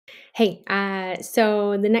Hey,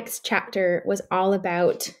 so the next chapter was all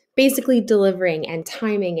about basically delivering and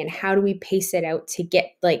timing and how do we pace it out to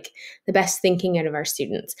get like the best thinking out of our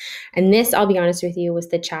students. And this, I'll be honest with you, was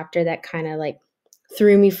the chapter that kind of like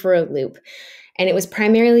threw me for a loop. And it was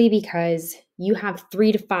primarily because you have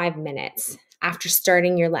 3 to 5 minutes after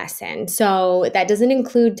starting your lesson. So that doesn't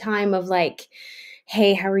include time of like,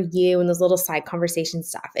 hey, how are you? And those little side conversation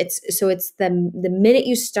stuff. It's the minute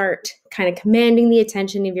you start kind of commanding the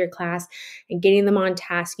attention of your class and getting them on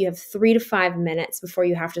task, you have 3 to 5 minutes before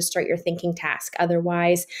you have to start your thinking task.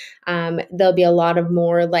 Otherwise, there'll be a lot of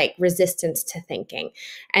more like resistance to thinking.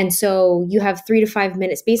 And so you have 3 to 5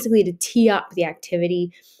 minutes basically to tee up the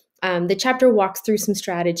activity. The chapter walks through some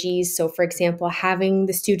strategies. So, for example, having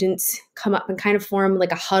the students come up and kind of form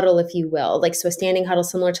like a huddle, if you will, like so a standing huddle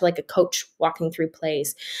similar to like a coach walking through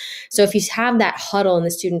plays. So, if you have that huddle and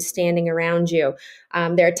the students standing around you,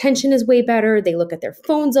 their attention is way better. They look at their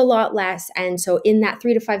phones a lot less. And so, in that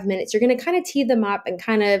 3 to 5 minutes, you're going to kind of tee them up and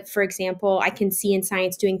kind of, for example, I can see in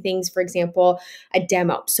science doing things, for example, a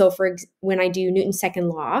demo. So, when I do Newton's second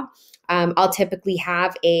law, I'll typically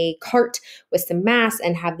have a cart with some mass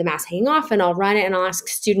and have the mass hanging off, and I'll run it and I'll ask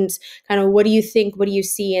students kind of, what do you think? What do you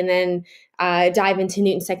see? And then dive into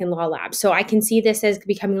Newton's second law lab. So I can see this as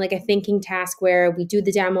becoming like a thinking task where we do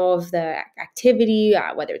the demo of the activity,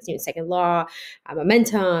 whether it's Newton's second law,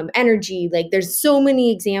 momentum, energy. Like there's so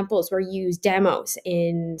many examples where you use demos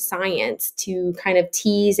in science to kind of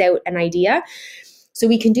tease out an idea. So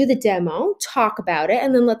we can do the demo, talk about it,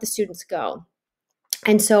 and then let the students go.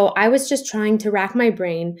 And so I was just trying to rack my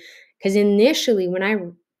brain because initially when I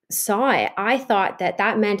saw it, I thought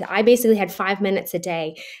that meant I basically had 5 minutes a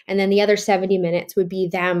day, and then the other 70 minutes would be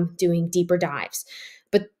them doing deeper dives.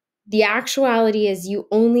 But the actuality is you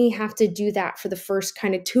only have to do that for the first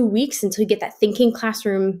kind of 2 weeks until you get that thinking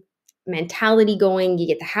classroom mentality going, you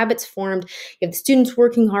get the habits formed, you have the students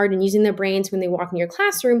working hard and using their brains when they walk in your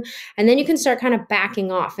classroom, and then you can start kind of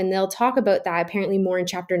backing off, and they'll talk about that apparently more in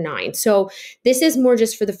chapter 9. So this is more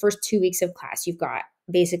just for the first 2 weeks of class. You've got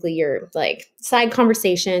basically your like side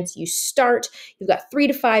conversations, you've got 3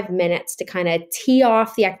 to 5 minutes to kind of tee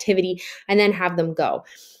off the activity and then have them go.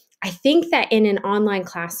 I think that in an online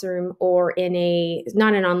classroom or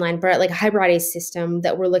not an online, but like a hybrid system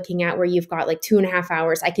that we're looking at where you've got like 2.5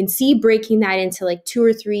 hours, I can see breaking that into like 2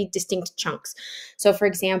 or 3 distinct chunks. So for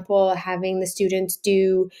example, having the students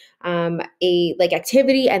do a like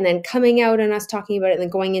activity and then coming out and us talking about it and then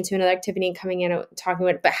going into another activity and coming out and talking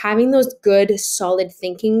about it. But having those good solid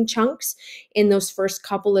thinking chunks in those first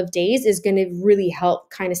couple of days is going to really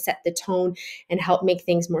help kind of set the tone and help make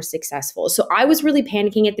things more successful. So I was really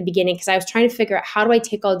panicking at the beginning because I was trying to figure out how do I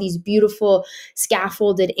take all these beautiful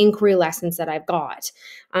scaffolded inquiry lessons that I've got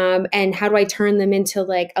and how do I turn them into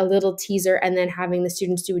like a little teaser and then having the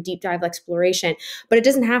students do a deep dive exploration. But it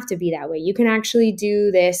doesn't have to be that way. You can actually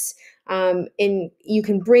do this you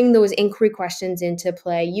can bring those inquiry questions into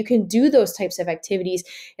play. You can do those types of activities.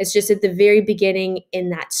 It's just at the very beginning in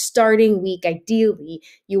that starting week, ideally,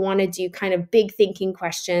 you want to do kind of big thinking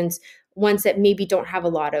questions, ones that maybe don't have a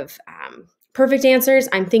lot of perfect answers.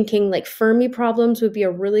 I'm thinking like Fermi Problems would be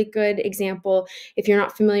a really good example. If you're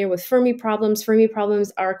not familiar with Fermi Problems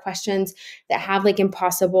are questions that have like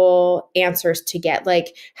impossible answers to get,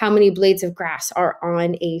 like how many blades of grass are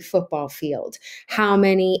on a football field? How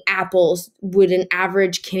many apples would an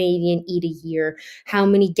average Canadian eat a year? How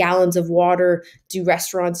many gallons of water do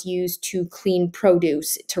restaurants use to clean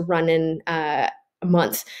produce to run in a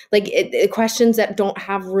month? Like questions that don't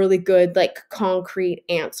have really good like concrete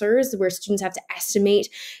answers where students have to estimate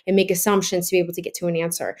and make assumptions to be able to get to an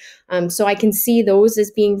answer. So I can see those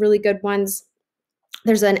as being really good ones.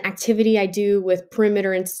 There's an activity I do with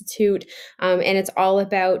Perimeter Institute, and it's all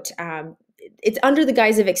about it's under the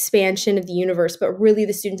guise of expansion of the universe, but really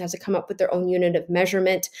the students have to come up with their own unit of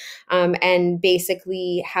measurement and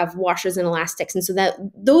basically have washers and elastics. And so that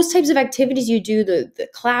those types of activities you do, the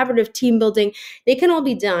collaborative team building, they can all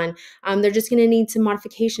be done. They're just going to need some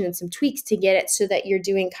modification and some tweaks to get it so that you're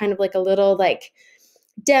doing kind of like a little like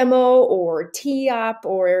demo or tee up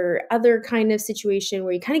or other kind of situation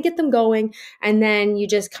where you kind of get them going and then you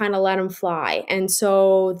just kind of let them fly. And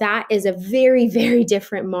so that is a very, very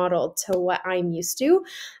different model to what I'm used to.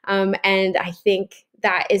 And I think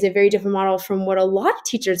that is a very different model from what a lot of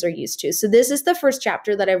teachers are used to. So this is the first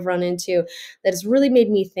chapter that I've run into that has really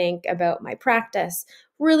made me think about my practice,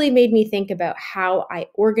 really made me think about how I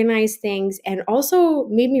organize things, and also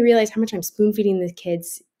made me realize how much I'm spoon feeding the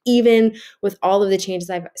kids even with all of the changes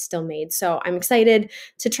I've still made. So I'm excited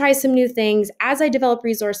to try some new things. As I develop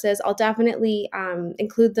resources, I'll definitely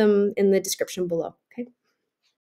include them in the description below.